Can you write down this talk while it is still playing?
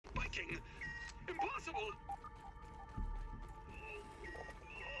working. Impossible.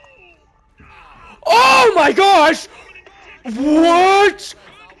 Oh my gosh! What?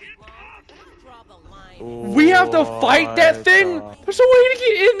 We have to fight that thing? There's no way to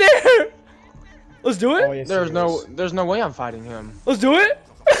get in there! Let's do it? Oh, yes, there's no way I'm fighting him. Let's do it?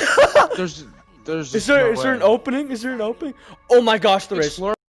 There's is there an opening? Is there an opening? Oh my gosh, there is.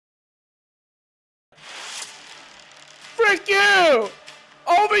 Frick you!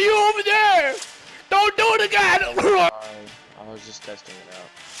 Over you over there! Don't do it again! I was just testing it out.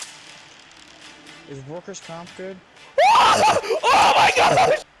 Is workers' comp good? Oh my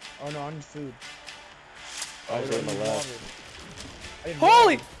gosh! Oh no, I need food. I was in the left.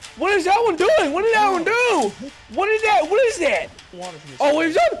 Holy! What is that one doing? What did that one do? What is that? What is that? Oh, what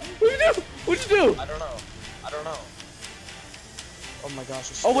is that? What did you do? What'd you do? I don't know. I don't know. Oh my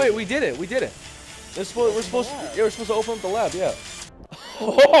gosh. Oh wait, we did it. We did it. We're supposed to open up the lab, yeah.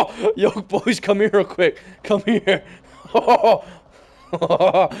 Oh, yo, boys, come here real quick. Come here. Oh,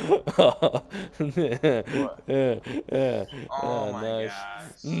 yeah. Oh my nice.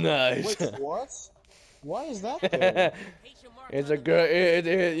 gosh. Nice. Wait, what? Why is that there? It's a girl.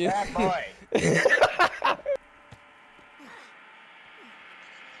 Bad boy.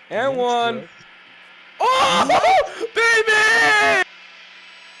 And one. Oh, baby!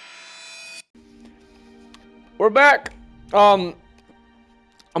 We're back.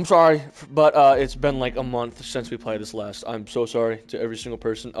 I'm sorry, but it's been like a month since we played this last. I'm so sorry to every single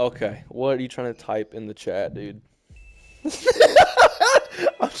person. Okay, what are you trying to type in the chat, dude?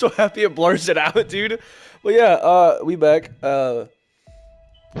 I'm so happy it blurs it out, dude. But yeah, we back. Elliot,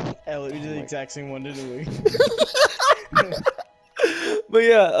 we did the exact same one, didn't we? But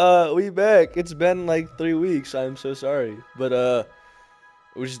yeah, we back. It's been like 3 weeks. I'm so sorry, but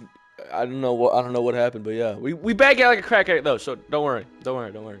we just I don't know what happened, but yeah, we back at like a crack at it though. So don't worry.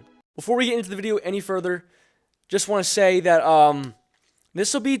 Before we get into the video any further, just want to say that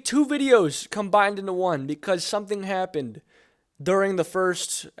this will be 2 videos combined into one because something happened during the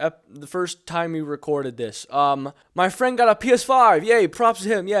first time we recorded this. My friend got a PS5. Yay, props to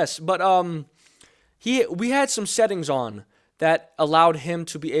him. Yes, but we had some settings on that allowed him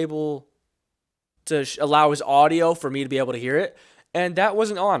to be able to allow his audio for me to be able to hear it, and that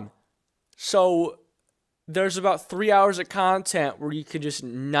wasn't on. So there's about 3 hours of content where you could just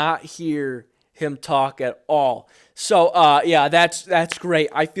not hear him talk at all. So yeah, that's great.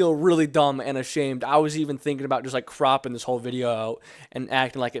 I feel really dumb and ashamed. I was even thinking about just like cropping this whole video out and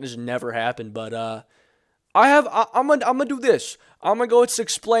acting like it just never happened, but I'm gonna do this. I'm gonna go to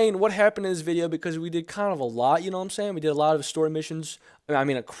explain what happened in this video because we did kind of a lot, you know what I'm saying? We did a lot of story missions. I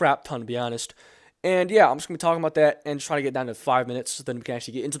mean, a crap ton, to be honest. And yeah, I'm just gonna be talking about that and try to get down to 5 minutes so then we can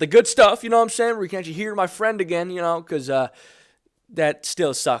actually get into the good stuff, you know what I'm saying? Where we can actually hear my friend again, you know, because that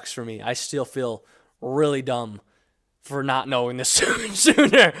still sucks for me. I still feel really dumb for not knowing this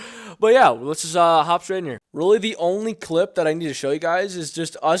sooner. But yeah, let's just hop straight in here. Really, the only clip that I need to show you guys is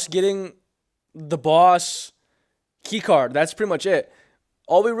just us getting the boss keycard. That's pretty much it.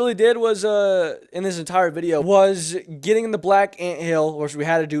 All we really did was in this entire video was getting in the black anthill, which we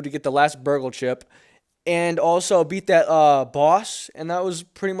had to do to get the last burgle chip, and also beat that boss, and that was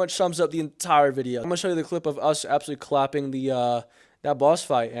pretty much sums up the entire video. I'm gonna show you the clip of us absolutely clapping the that boss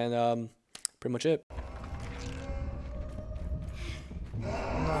fight, and pretty much it. No,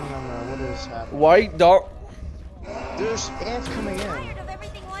 what is happening? White dog. There's ants coming in.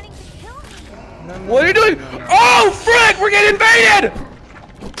 What are you doing? Oh, frick! We're getting invaded!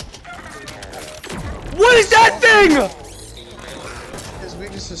 What is that thing? His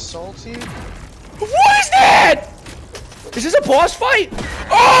weakness is salty. What is that? Is this a boss fight?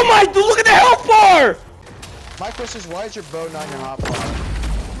 Oh my! Look at the health bar! My question is, why is your bow not in your hotbar?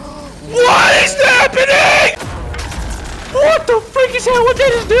 What is happening? What the freak is that? What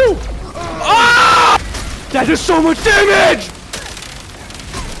did it do? Ah! That does so much damage!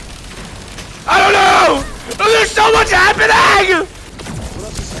 I don't know! Oh, there's so much happening!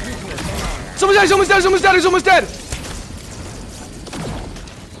 Someone's dead, someone's dead, someone's dead, he's almost dead!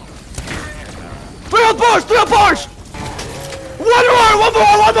 3 health bars! 3 health bars! One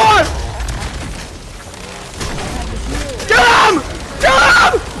more! Kill him! Kill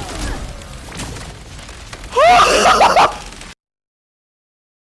him!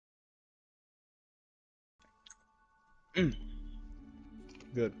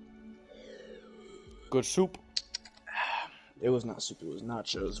 Good. Good soup. It was not soup, it was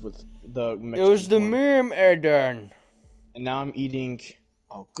nachos with the Mexican It was the corn. meme, Erdern. And now I'm eating,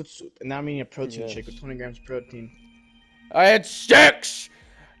 oh, good soup. And now I'm eating a protein shake with 20 grams of protein. I had 6!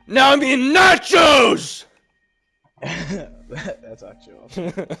 Now I'm eating nachos! That's actually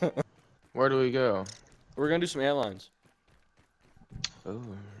awesome. Where do we go? We're gonna do some antlines. Oh,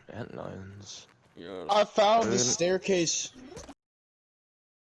 antlines. Yeah. I found We're the gonna- staircase.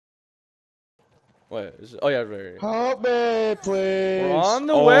 Wait, oh yeah, right. Help me, please. We're on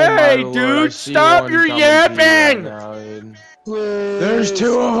the Oh way, my lord, I dude. see Stop one your coming to you yapping. right now, dude. Please. There's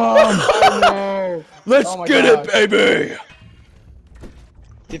 2 of them! Oh no. Let's Oh my get gosh. it, baby.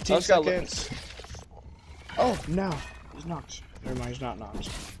 15 Let's go. seconds. Oh, no. He's knocked. Never mind, he's not knocked.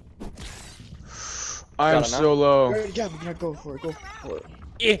 I'm Got it now? so low. Yeah, we gotta go for it. Go for it.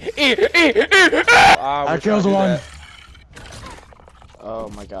 I killed one. Oh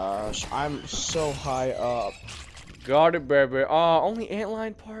my gosh. I'm so high up. Got it, baby. Only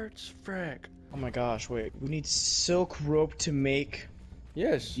antline parts? Frick. Oh my gosh, wait. We need silk rope to make.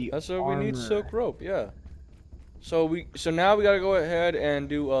 Yes, The that's what we need, armor. silk rope, yeah. So now we gotta go ahead and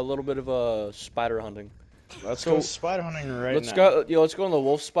do a little bit of spider hunting. Let's So, go spider hunting right Let's now. go, let's go on the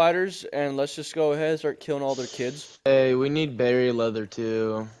wolf spiders and let's just go ahead and start killing all their kids. Hey, we need berry leather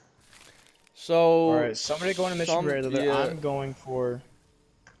too. So Alright, somebody going to mission rare leather. yeah. I'm going for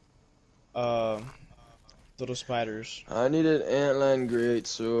little spiders. I need an antline great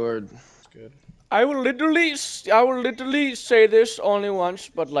sword. That's good. I will literally say this only once,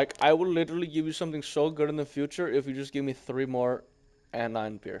 but like I will literally give you something so good in the future if you just give me 3 more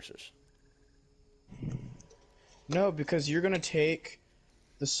antline piercers. No, because you're gonna take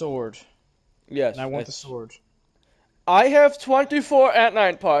the sword. Yes. And I want the sword. I have 24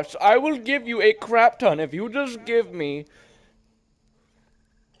 antline parts. I will give you a crap ton if you just give me.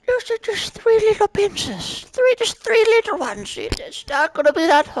 Just 3 little pincers. Just 3 little ones. It's not gonna be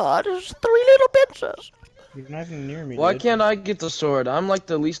that hard. Just 3 little pincers. You're not even near me, Why dude. can't I get the sword? I'm like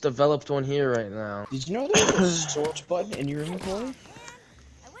the least developed one here right now. Did you know there's a sort button in your inventory?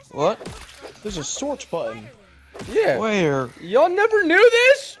 What? There's a sort button. Yeah. Where? Y'all never knew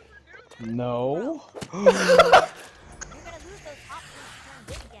this? No.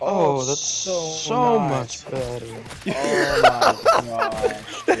 Oh, that's so much nice. better. Oh my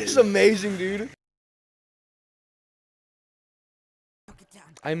gosh. That's amazing, dude.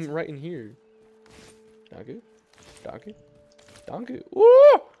 I'm right in here. Donkey. Donkey. Donkey. Woo!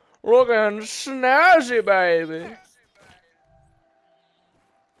 Looking snazzy, baby.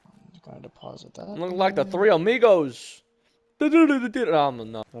 Gotta deposit that. Looking like the 3 amigos.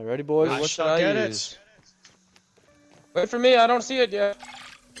 No. Ready, boys? I What shall should I get use? Wait for me, I don't see it yet.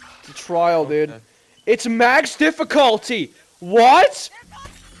 It's a trial, dude. Okay. It's max difficulty. What?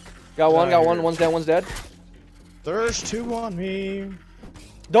 Got one. Get Got out one. here. One's dead. One's dead. There's 2 on me.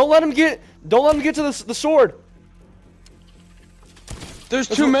 Don't let him get. Don't let him get to the sword. There's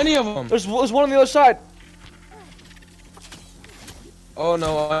too many of them. There's one on the other side. Oh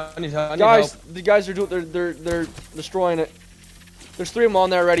no, I need help. Guys, the guys are doing. They're destroying it. There's 3 of them on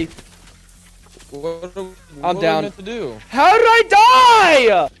there already. What I'm are we down. meant to do? How did I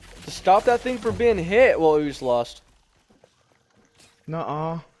die? To stop that thing from being hit. Well, we just lost.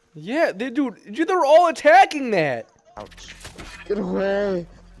 Nuh-uh. Yeah, dude, they're all attacking that. Ouch. Get away.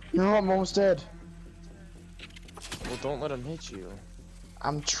 No, I'm almost dead. Well, don't let him hit you.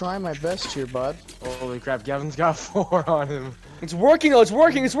 I'm trying my best here, bud. Holy crap, Gavin's got 4 on him. It's working, though. It's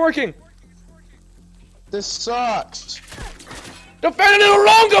working. It's working. This sucks. Defend a little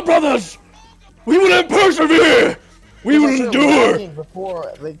longer, brothers. We will persevere. We will endure.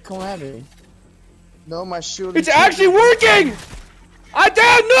 Before they come at me. No, my shield. It's actually working. I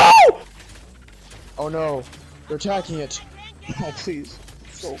died. No. Oh no, they're attacking it. Oh please.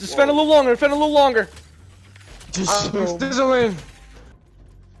 Just spend a little longer. Spend a little longer. Just I'm sizzling.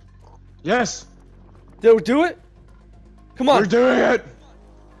 Yes, Dude, do it. Come on. we're doing it.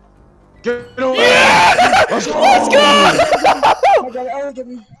 Get away. Yeah! Let's go. Oh my god, oh, get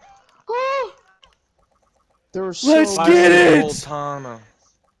me. Ah! There were so Let's many- get it! Sultana.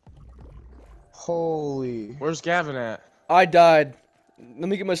 Holy. Where's Gavin at? I died. Let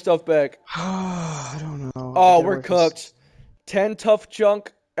me get my stuff back. I don't know. Oh, Okay, we're where's cooked. 10 tough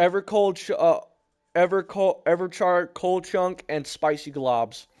chunk, ever char cold chunk, and spicy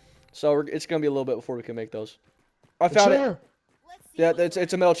globs. So it's gonna be a little bit before we can make those. I the found it. chair? Yeah,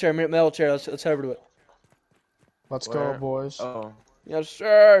 it's a metal chair. Metal chair. Let's head over to it. Let's Where? go, boys. Oh. Yes,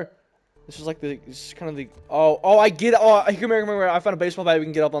 sir. This is like this is kind of the. Oh, I get it. Oh, come here. I found a baseball bat. We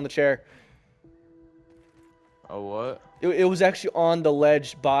can get up on the chair. Oh, what? It was actually on the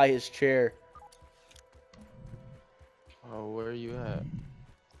ledge by his chair. Oh, where are you at?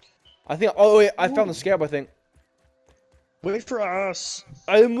 I think. Oh wait, I found the scab. I think. Wait for us.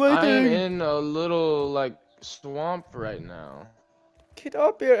 I'm waiting. I'm in a little, like, swamp right now. Get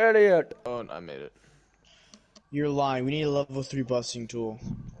up here, idiot. Oh, I made it. You're lying. We need a level 3 busting tool.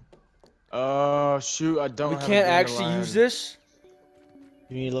 Oh shoot! I don't. We have can't a actually dandelion. use this.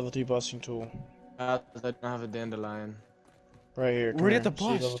 You need a level 3 busting tool. I don't have a dandelion. Right here. Where'd you get the See,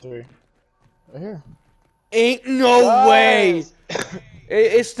 level bust? 3. Right here. Ain't no way. Guys!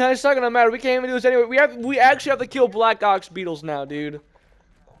 It's not gonna matter. We can't even do this anyway. We actually have to kill black ox beetles now, dude.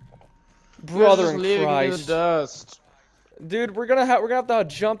 Brother Just in leaving in the Christ, dust. dude. We're gonna have to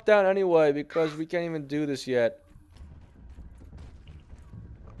jump down anyway because we can't even do this yet.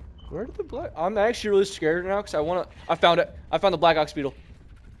 Where did the black? I'm actually really scared now because I found it. I found the black ox beetle.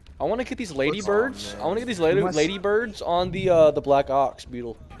 I want to get these ladybirds. I want to get these ladybirds on the black ox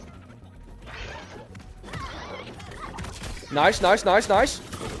beetle. Nice, nice, nice, nice.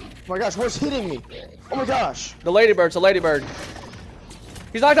 Oh my gosh, what's hitting me? Oh my gosh. The ladybird,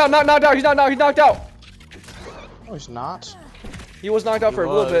 He's knocked out, knocked out, he's knocked out. No, he's not. He was knocked out for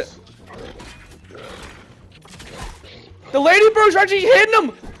a little bit. Was. The ladybirds are actually hitting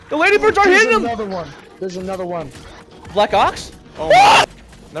him! The ladybirds are hitting him! Another one. There's another one. Black ox? Oh my.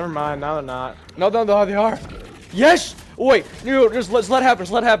 Never mind. Now they're not. No, they are. Yes! Oh, wait, no, just let it happen,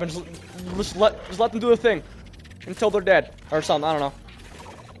 just let it happen. Just let them do a thing. Until they're dead. Or something, I don't know.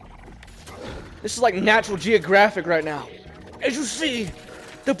 This is like Natural Geographic right now. As you see,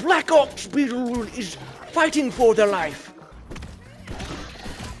 the black ox beetle is fighting for their life.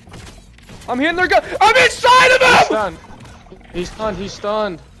 I'm hitting their gun. I'm inside of He's him! stunned. He's stunned. He's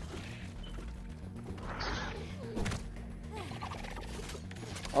stunned.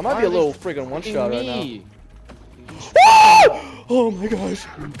 I might be a little friggin' one-shot right now. Me. Ah! Oh my gosh.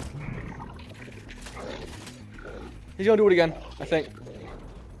 He's gonna do it again, I think.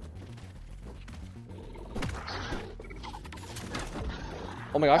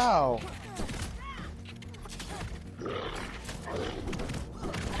 Oh my gosh. Ow.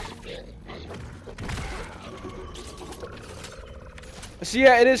 So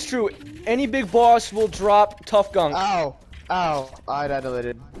yeah, it is true. Any big boss will drop tough gunk. Ow. Ow. I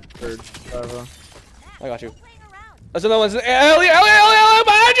dilated. Bird. I got you. That's another one. Ellie,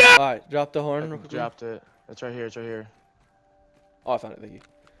 behind you! Alright, drop the horn. real quickly. Dropped it. It's right here. It's right here. Oh, I found it. Thank you.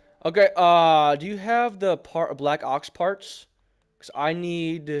 Okay. Do you have the black ox parts? Because I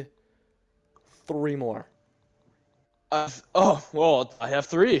need 3 more. Oh, well, I have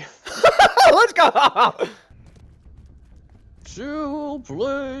 3. Let's go! To a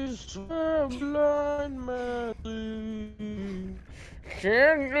place where blind man see.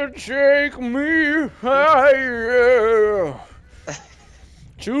 Can you take me higher?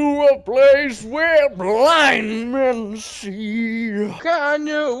 To a place where blind men see. Can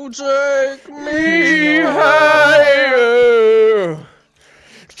you take Me higher.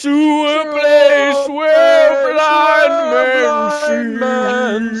 To a place where blind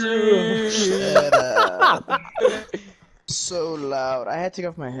men see. So loud. I had to take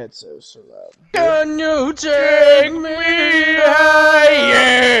off my headset. It was so loud. Can you Take me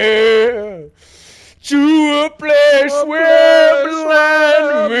higher. To a place where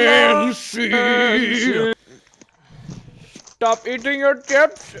blind men see. Stop eating your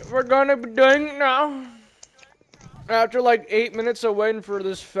chips. We're gonna be doing it now. After like 8 minutes of waiting for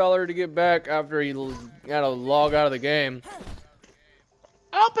this feller to get back after he had to log out of the game.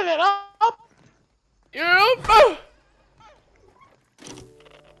 Open it up! Yep.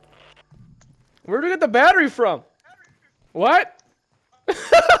 Where'd we get the battery from? What?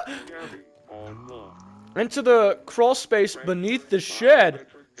 Carry online. Into the crawl space beneath the shed.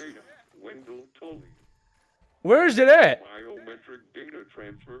 Biometric data. Wendell Tully. Where is it at? Biometric data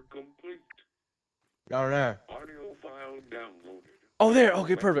transfer complete. Down there. Audio file downloaded. Oh, there.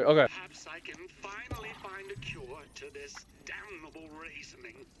 Okay, perfect. Okay. Perhaps I can finally find a cure to this damnable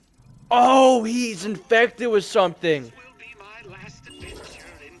reasoning. Oh, he's infected with something. This will be my last adventure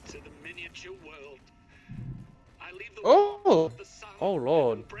into the miniature world. I leave the Oh. warmth of the sun Oh,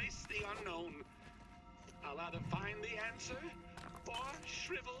 Lord. and embrace the unknown. I'll either find the answer or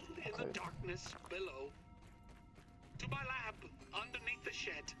shrivel in the darkness below. To my lab underneath the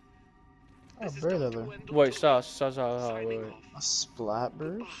shed. Oh, This is bird Dr. there. Wendell Wait, Tully, stop, signing wait. off. A splat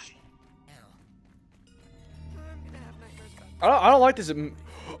burst? Goodbye. I don't like this.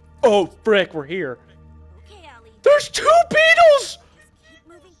 Oh, frick, we're here. Okay, Allie. There's 2 beetles! Just keep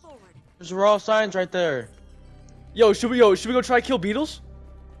moving forward. There's raw signs right there. Yo, should we go try to kill beetles?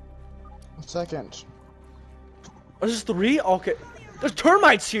 1 second. Oh, this is 3? Okay. There's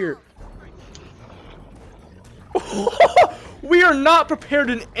termites here. We are not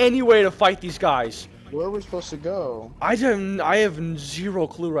prepared in any way to fight these guys. Where are we supposed to go? I have 0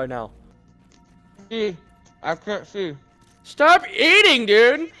 clue right now. See? I can't see. Stop eating,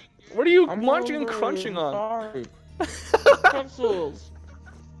 dude. What are you I'm munching and hungry, crunching I'm on? sorry. Pretzels.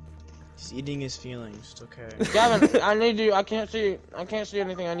 He's eating his feelings. It's okay. Gavin, I need you. I can't see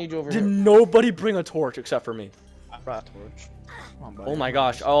anything. I need you over Did here. nobody bring a torch except for me? I brought a torch. Come on, buddy. Oh my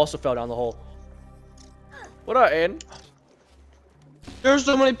gosh, I also fell down the hole. What up, Aiden? There's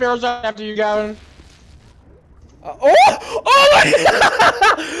so many bears out after you, Gavin. Oh! Oh my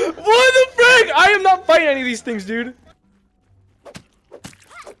god! What the frick? I am not fighting any of these things, dude.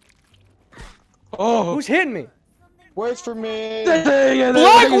 Oh. Who's hitting me? Wait for me.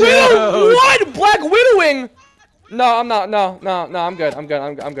 Black Widow! What? Black Widowing? No, I'm not. No, I'm good. I'm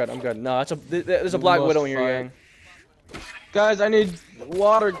good. No, there's a Black Widow in your gang. Guys, I need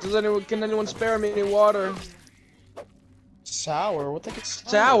water. Can anyone spare me any water? Sour? What the heck is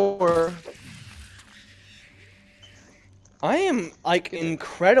Sour. I am like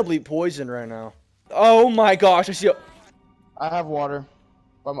incredibly poisoned right now. Oh my gosh, I see a I have water.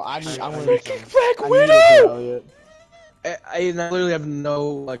 I'm gonna freaking Black I need Widow! it, Elliot. I literally have no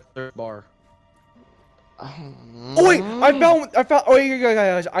like third bar. Oh wait, I found. Oh yeah,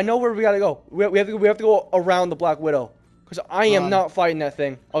 guys, I know where we gotta go. We have to go around the Black Widow, cause I am not fighting that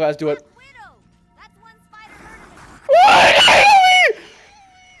thing. Oh guys, do it. Widow. That's one spider murder. What?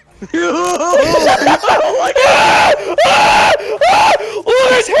 Oh my god! Look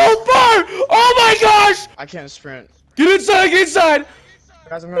at his health bar! Oh my gosh! I can't sprint. Get inside! Get inside!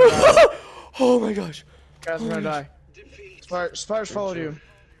 Guys, I'm gonna die. Oh my gosh! Guys, I'm gonna die. Spiders followed you.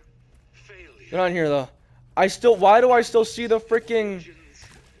 They're not here though. Why do I still see the freaking?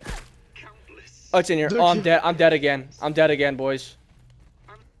 Oh, it's in here. Oh, I'm dead. I'm dead again. I'm dead again, boys.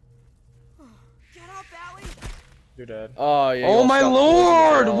 Get up, Allie. You're dead. Oh yeah. Oh my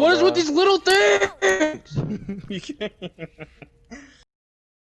lord! Oh, What is bro. with these little things? You can't.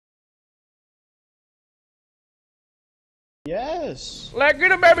 Yes. Let's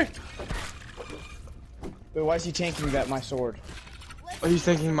get him, baby. Wait, why is he tanking that my sword? Oh, he's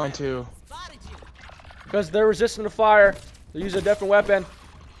thinking mine too. Because they're resistant to fire. They use a different weapon.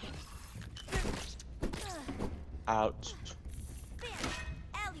 Ouch.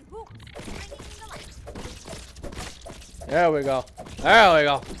 Allie, whoop. Bringing in the light. There we go. There we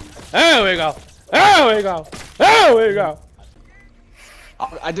go. There we go. There we go. There we go.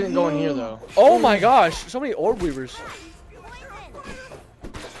 I didn't go in here though. Oh my gosh, so many orb weavers.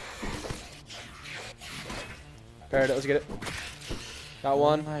 Parrot, let's get it. Got Oh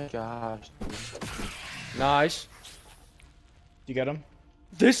one. my gosh. Nice. You get him?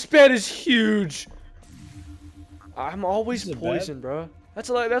 This bed is huge. I'm always This is a poisoned, bro. That's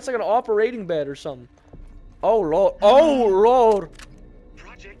like an operating bed or something. Oh lord. Oh lord.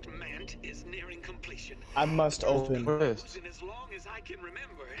 Project Mant is nearing completion. I must open. What is? In as long as I can remember.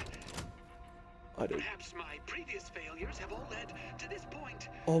 I did. Perhaps my previous failures have all led to this point.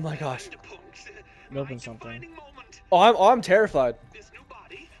 Oh my gosh. Open something. Oh, I'm terrified. This new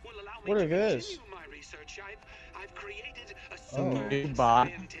body will allow me What to are this? continue my research. I've created a Oh. super New bot.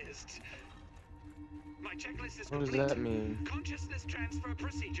 scientist. My checklist is What does complete. that mean? Consciousness transfer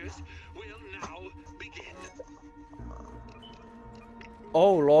procedures will now begin.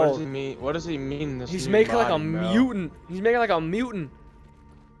 Oh What does he lord. mean? What does he mean? This He's new making like a body, bro? mutant. He's making like a mutant.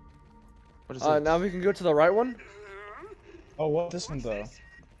 What is it? Now we can go to the right one. Oh, what? This one though.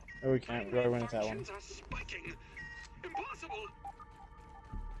 Oh, we can't. We already went with that one. Are spiking. Impossible.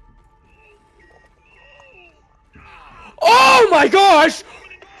 Oh my gosh!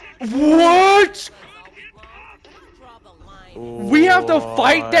 What? We have to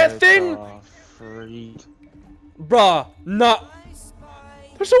fight that thing? What the freak? Bruh, not.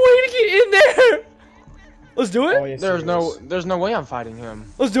 There's no way to get in there. Let's do it. Oh, yes, There's no way I'm fighting him.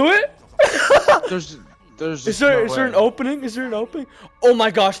 Let's do it. There's Is just there no an way. opening? Is there an opening? Oh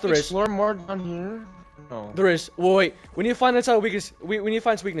my gosh, there is. Explore more down here? No. There is. Well, wait. We need to find that side of weakness. We need to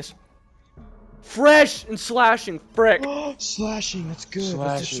find its weakness. Fresh and slashing. Frick. Slashing. That's good.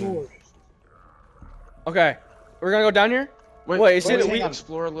 That's a Slashing. sword. Okay. We're gonna go down here. Wait, is wait, it? hang We. on.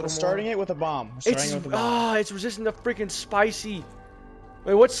 Explore a little We're more. starting it with a bomb. We're starting It's it with a bomb. it's resistant to freaking spicy.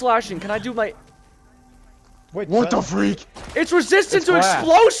 Wait, what's slashing? Can I do my? Wait, What the that- freak? It's resistant It's to glass.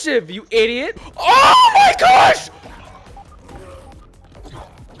 explosive. You idiot! Oh my gosh!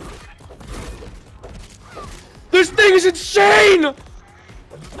 This thing is insane!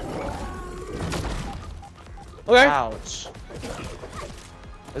 Okay. Ouch.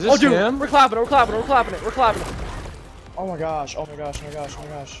 Is Oh, this dude, him? we're clapping it. We're clapping it. We're clapping it. We're clapping it. Oh my gosh. Oh my gosh. Oh my gosh. Oh my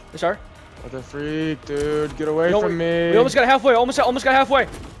gosh. You sorry? What the freak, dude? Get away We from me. We almost got halfway. Almost got halfway.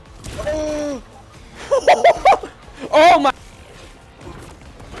 Oh my!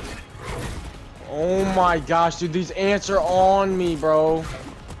 Oh my gosh, dude, these ants are on me, bro.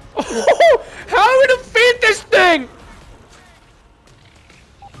 How do we defeat this thing?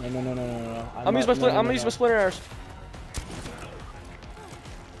 No. I'm gonna use my splinter arrows.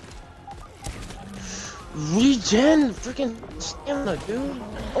 Regen, freaking stamina, dude.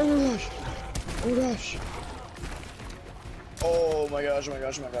 Oh my gosh. Oh my gosh. Oh my gosh, oh my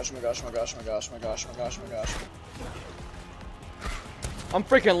gosh, oh my gosh, oh my gosh, oh my gosh, oh my gosh, oh my gosh, oh my gosh, oh my gosh. I'm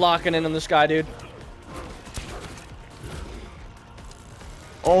freaking locking in on this guy, dude.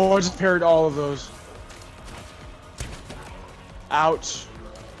 Oh, I just parried all of those. Ouch.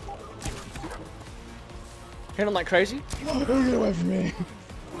 Hit him like crazy. No, don't get away from me.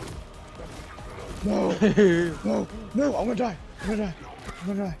 No. No, I'm gonna die. I'm gonna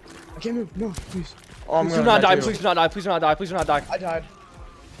die. I can't move. No, please. Oh, I'm Please do gonna not die. too. Please do not die. Please do not die. Please do not die. I died.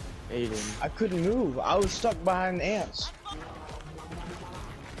 Aiden. I couldn't move. I was stuck behind ants.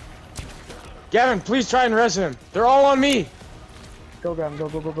 Gavin, please try and res him. They're all on me. Go, Gavin.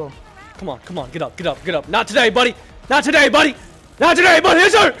 Go. Come on. Get up. Not today, buddy. Not today, buddy.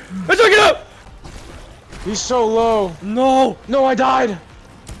 Yes, sir. Get up. He's so low. No. No, I died.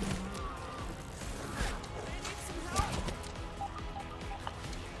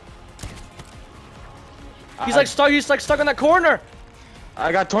 He's like stuck. He's like stuck in that corner.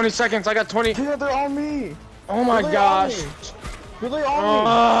 I got 20 seconds. I got 20. Yeah, they're on me. Oh my They're gosh. on me. They're on me.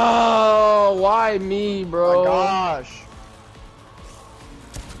 Oh, why me, Oh bro? my gosh.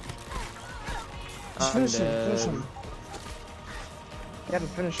 Just I'm finish him. dead. You had to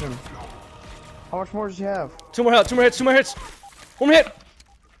finish him. How much more does he have? 2 more hits. 1 more hit. 1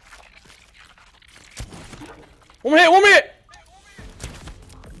 more hit.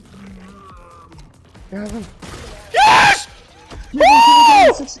 Gavin. Yes! Give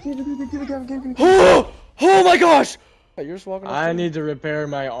it, Gavin. Oh my gosh! Hey, you're just walking up I to me? need to repair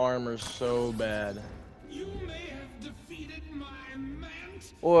my armor so bad. You may have defeated my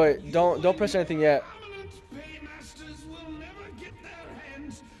mant. Oi, don't press anything yet. Prominent paymasters will never get their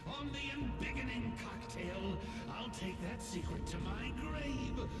hands on the embiggening cocktail. I'll take that secret to my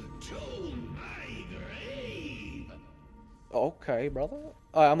grave. To my grave. Okay, brother.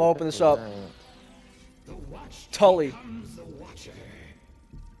 Alright, I'm gonna open this up. The watch Tully. becomes the watcher.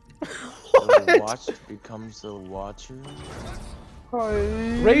 The watch becomes the watcher.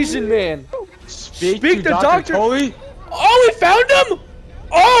 Raisin Man. Speak to to Dr. Dr. Tully. Oh, we found him!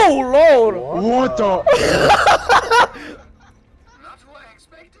 Oh, Lord! What the? Not who I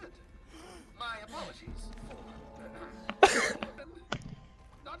expected. My apologies.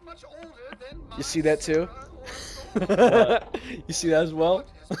 Not much older than my You see that too? You see that as well?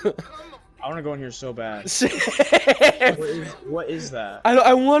 I want to go in here so bad. What is that?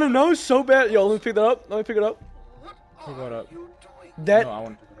 I want to know so bad. Yo, let me pick that up. Pick it up. That No, I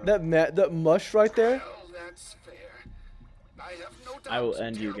want. that mush right there. Well, that's fair. I have no doubt I will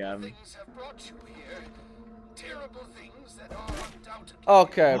end you, terrible Gavin. things have brought you here. Terrible things that are undoubtedly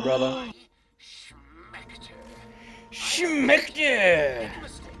Okay, brother. Schmeckter. Schmeckter.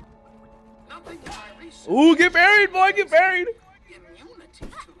 Mistake. Nothing in my research Ooh, get buried, boy, get buried. immunity to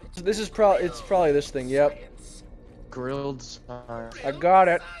it. This is probably this thing. Yep, Science. Grilled spine. I got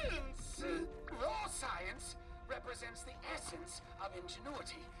it. Science. Raw science represents the essence of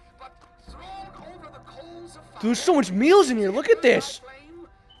ingenuity, but thrown over the coals of fire. There's so much meals in here. Look at this. Flame,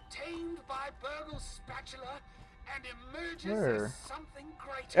 tamed by Burgle's spatula, and emerges Where? as something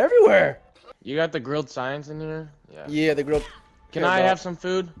greater. Everywhere. You got the grilled science in here? Yeah. Yeah, the grilled. Can Okay, I bro. have some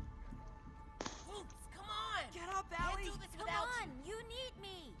food? Whoops, come on! Get up, Allie! Can't do this without you need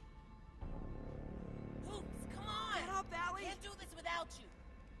me! Whoops, come on! Get up, Allie! Can't do this without you!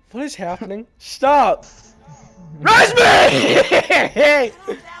 What is happening? Stop. Rise me! Get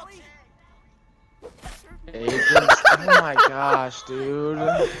up, Allie! Aiden. Oh my gosh, dude.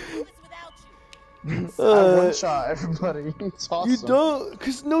 Can't do this without you! I one shot everybody. It's awesome. You don't,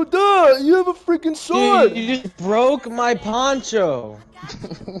 cause no duh. You have a freaking sword. Dude, you just broke my poncho.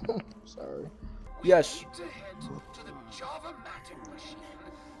 Sorry. Yes. To head to the Java matic machine.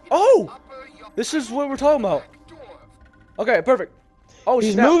 in Oh! the upper yard This is what we're talking about. door. Okay, perfect. Oh,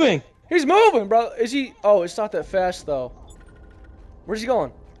 He's snap. moving. He's moving, bro. Is he? Oh, it's not that fast though. Where's he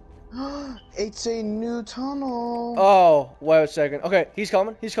going? It's a new tunnel. Oh, wait a second. Okay, he's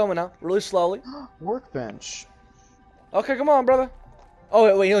coming. He's coming now, really slowly. Workbench. Okay, come on, brother.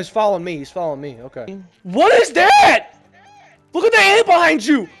 Oh wait, he's following me. He's following me. Okay. What is that? Look at the ant behind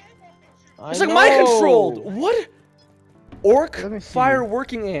you. It's like mind controlled. What? Orc Let me see. fire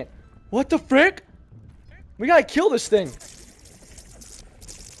working ant. What the frick? We gotta kill this thing.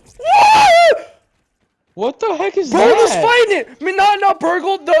 What? What the heck is Burgle's that? fighting it. I mean, not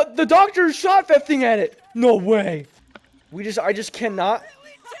Burgle. The doctor shot that thing at it. No way. I just cannot.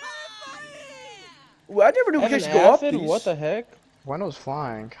 Well, I never knew we could Evan actually go up Aphid? these. What the heck? Wendell's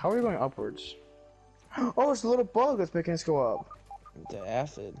flying. How are we going upwards? Oh, it's a little bug that's making us go up. The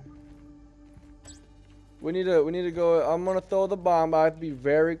Aphid. We need to go. I'm gonna throw the bomb. I have to be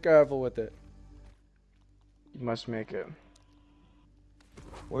very careful with it. You must make it.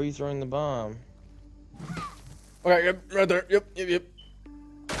 Where are you throwing the bomb? Okay, yep, right there. Yep.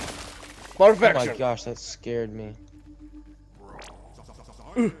 Oh Perfection. my gosh, that scared me.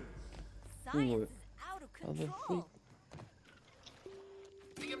 Science is out of How the control.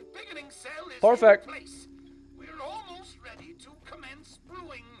 The embiggening cell is Perfect. in place. We're almost ready to commence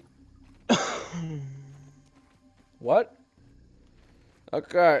brewing. What?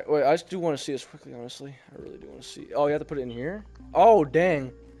 Okay, wait. I just do want to see this quickly. Honestly, I really do want to see. Oh, you have to put it in here. Oh,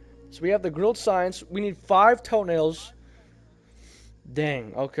 dang. So we have the grilled science. We need 5 toenails.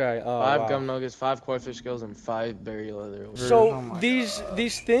 Dang. Okay. 5 wow. gum nuggets, 5 quarterfish scales, and 5 berry leather. So Oh my these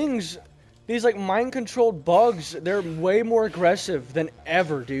things, these like mind-controlled bugs, they're way more aggressive than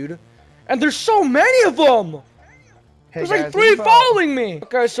ever, dude. And there's so many of them. Hey There's guys, like 3 what about- following me.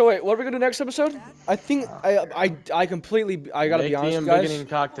 Okay, so wait, what are we gonna do next episode? I think I completely I gotta Make be honest, the guys. embiggening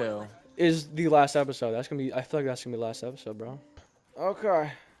cocktail. Is the last episode. That's gonna be. I feel like that's gonna be the last episode, bro.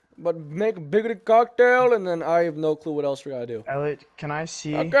 Okay, but make a bigger cocktail, and then I have no clue what else we gotta do. Elliot, can I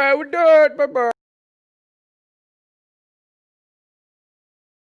see? Okay, we do it. Bye bye.